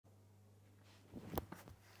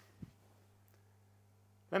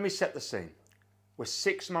Let me set the scene. We're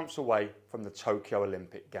 6 months away from the Tokyo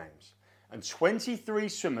Olympic Games, and 23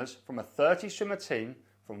 swimmers from a 30-swimmer team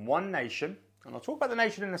from one nation, and I'll talk about the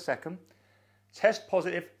nation in a second, test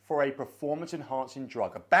positive for a performance-enhancing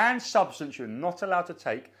drug, a banned substance you're not allowed to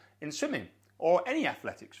take in swimming, or any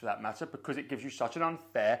athletics for that matter, because it gives you such an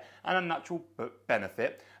unfair and unnatural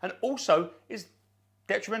benefit, and also is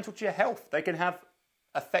detrimental to your health. They can have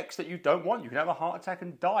effects that you don't want. You can have a heart attack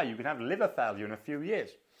and die. You can have liver failure in a few years.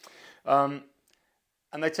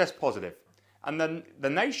 And they test positive. And then the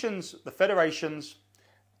nations, the federations,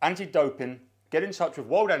 anti-doping, get in touch with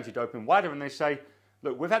World Anti-Doping, WADA, and they say,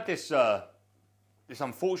 look, we've had this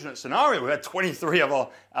unfortunate scenario. We've had 23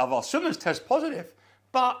 of our swimmers test positive,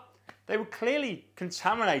 but they were clearly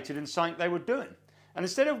contaminated in something they were doing. And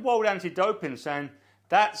instead of World Anti-Doping saying,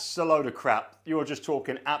 that's a load of crap, you're just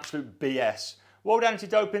talking absolute BS, World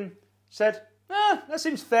Anti-Doping said, that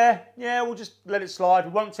seems fair. Yeah, we'll just let it slide.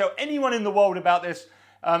 We won't tell anyone in the world about this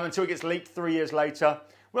until it gets leaked 3 years later.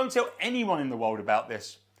 We won't tell anyone in the world about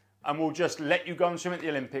this, and we'll just let you go and swim at the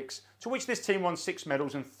Olympics, to which this team won 6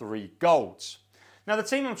 medals and 3 golds. Now, the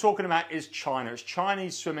team I'm talking about is China. It's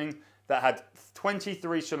Chinese swimming that had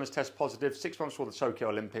 23 swimmers test positive 6 months before the Tokyo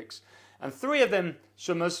Olympics. And 3 of them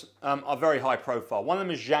swimmers are very high profile. One of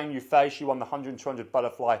them is Zhang Yufei. She won the 100 and 200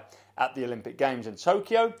 butterfly at the Olympic Games in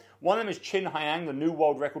Tokyo. One of them is Qin Haiyang, the new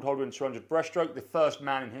world record holder in 200 breaststroke, the first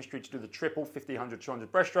man in history to do the triple 50, 100,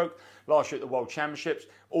 200 breaststroke last year at the World Championships.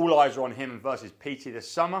 All eyes are on him versus PT this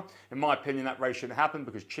summer. In my opinion, that race shouldn't happen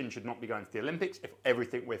because Qin should not be going to the Olympics if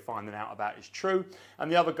everything we're finding out about is true.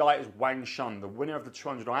 And the other guy is Wang Shun, the winner of the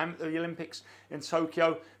 200 IM at the Olympics in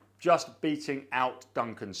Tokyo, just beating out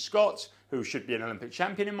Duncan Scott, who should be an Olympic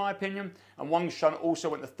champion in my opinion. And Wang Shun also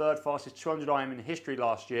went the 3rd fastest 200 IM in history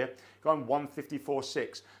last year, going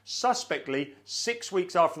 1:54.6. Suspectly, 6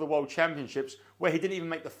 weeks after the World Championships, where he didn't even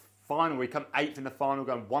make the final, he came 8th in the final,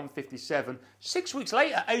 going 1:57. 6 weeks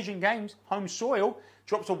later, Asian Games, home soil,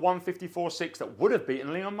 drops a 1:54.6 that would have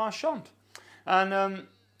beaten Leon Marchand. And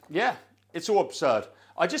yeah, it's all absurd.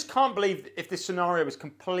 I just can't believe if this scenario is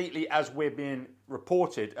completely as we're being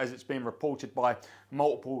reported, as it's being reported by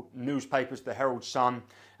multiple newspapers, the Herald Sun,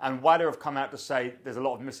 and WADA have come out to say there's a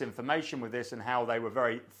lot of misinformation with this and how they were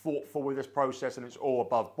very thoughtful with this process and it's all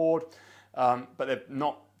above board. But they've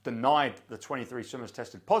not denied the 23 swimmers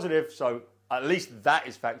tested positive, so at least that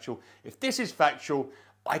is factual. If this is factual,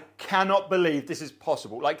 I cannot believe this is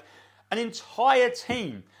possible. Like an entire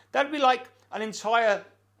team, that'd be like an entire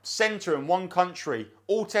centre in one country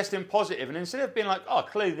all testing positive, and instead of being like, oh,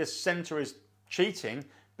 clearly this centre is cheating,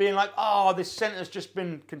 being like, oh, this centre's just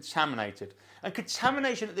been contaminated. And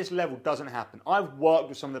contamination at this level doesn't happen. I've worked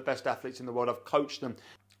with some of the best athletes in the world. I've coached them.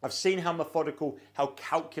 I've seen how methodical, how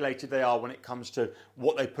calculated they are when it comes to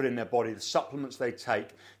what they put in their body, the supplements they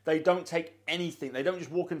take. They don't take anything. They don't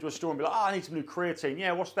just walk into a store and be like, oh, I need some new creatine.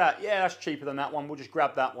 Yeah, what's that? Yeah, that's cheaper than that one. We'll just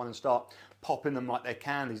grab that one and start popping them like they're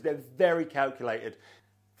candies. They're very calculated.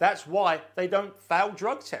 That's why they don't fail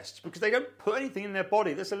drug tests, because they don't put anything in their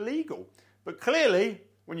body that's illegal. But clearly,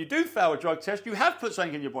 when you do fail a drug test, you have put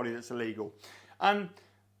something in your body that's illegal. And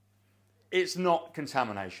it's not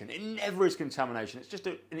contamination. It never is contamination. It's just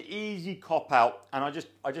an easy cop-out, and I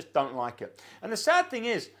just don't like it. And the sad thing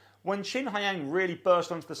is, when Qin Haiyang really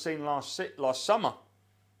burst onto the scene last summer,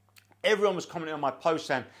 everyone was commenting on my post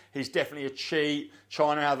saying, he's definitely a cheat,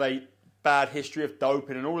 China have a bad history of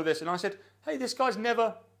doping and all of this. And I said, hey, this guy's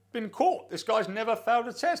never been caught. This guy's never failed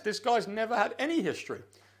a test. This guy's never had any history.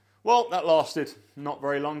 Well, that lasted not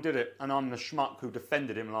very long, did it? And I'm the schmuck who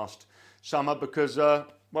defended him last summer because,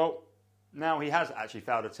 well, now he has actually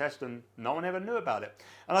failed a test and no one ever knew about it.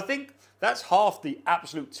 And I think that's half the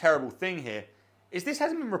absolute terrible thing here, is this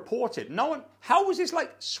hasn't been reported. No one, how was this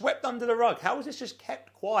like swept under the rug? How was this just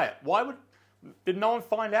kept quiet? Did no one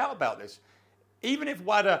find out about this? Even if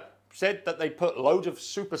WADA said that they put loads of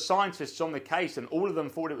super scientists on the case and all of them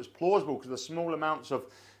thought it was plausible because the small amounts of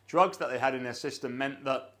drugs that they had in their system meant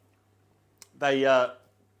that the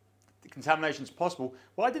contamination is possible,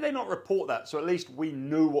 why did they not report that? So at least we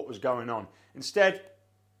knew what was going on. Instead,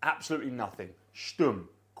 absolutely nothing. Stumm,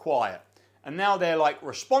 quiet. And now they're like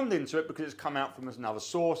responding to it because it's come out from another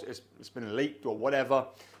source, it's been leaked or whatever,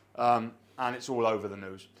 and it's all over the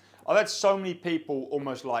news. I've had so many people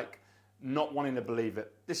almost like not wanting to believe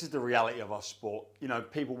it. This is the reality of our sport. You know,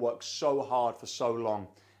 people work so hard for so long,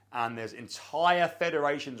 and there's entire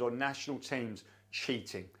federations or national teams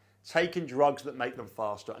cheating, taking drugs that make them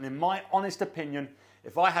faster. And in my honest opinion,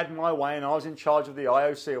 if I had my way and I was in charge of the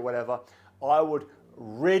IOC or whatever, I would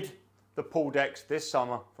rid the pool decks this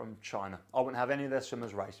summer from China. I wouldn't have any of their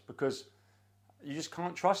swimmers race because you just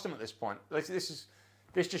can't trust them at this point.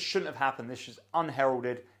 This just shouldn't have happened. This is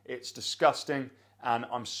unheralded. It's disgusting. And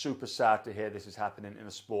I'm super sad to hear this is happening in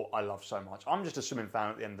a sport I love so much. I'm just a swimming fan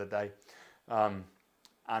at the end of the day. And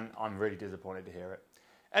I'm really disappointed to hear it.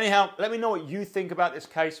 Anyhow, let me know what you think about this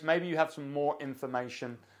case. Maybe you have some more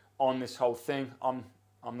information on this whole thing. I'm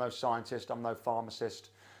no scientist. I'm no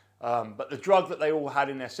pharmacist. But the drug that they all had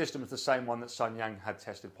in their system is the same one that Sun Yang had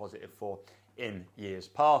tested positive for in years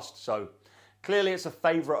past. So clearly it's a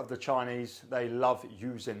favourite of the Chinese. They love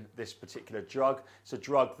using this particular drug. It's a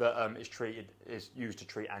drug that is used to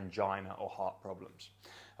treat angina or heart problems.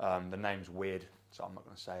 The name's weird, so I'm not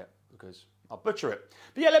going to say it because I'll butcher it.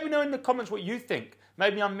 But yeah, let me know in the comments what you think.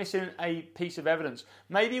 Maybe I'm missing a piece of evidence.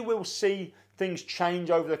 Maybe we'll see things change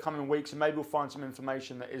over the coming weeks and maybe we'll find some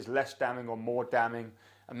information that is less damning or more damning.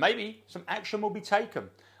 And maybe some action will be taken.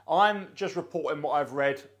 I'm just reporting what I've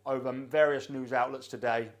read over various news outlets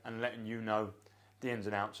today and letting you know the ins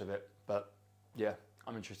and outs of it. But yeah,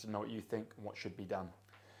 I'm interested to know what you think and what should be done.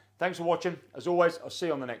 Thanks for watching. As always, I'll see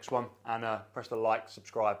you on the next one. And press the like,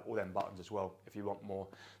 subscribe, all them buttons as well if you want more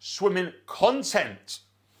swimming content.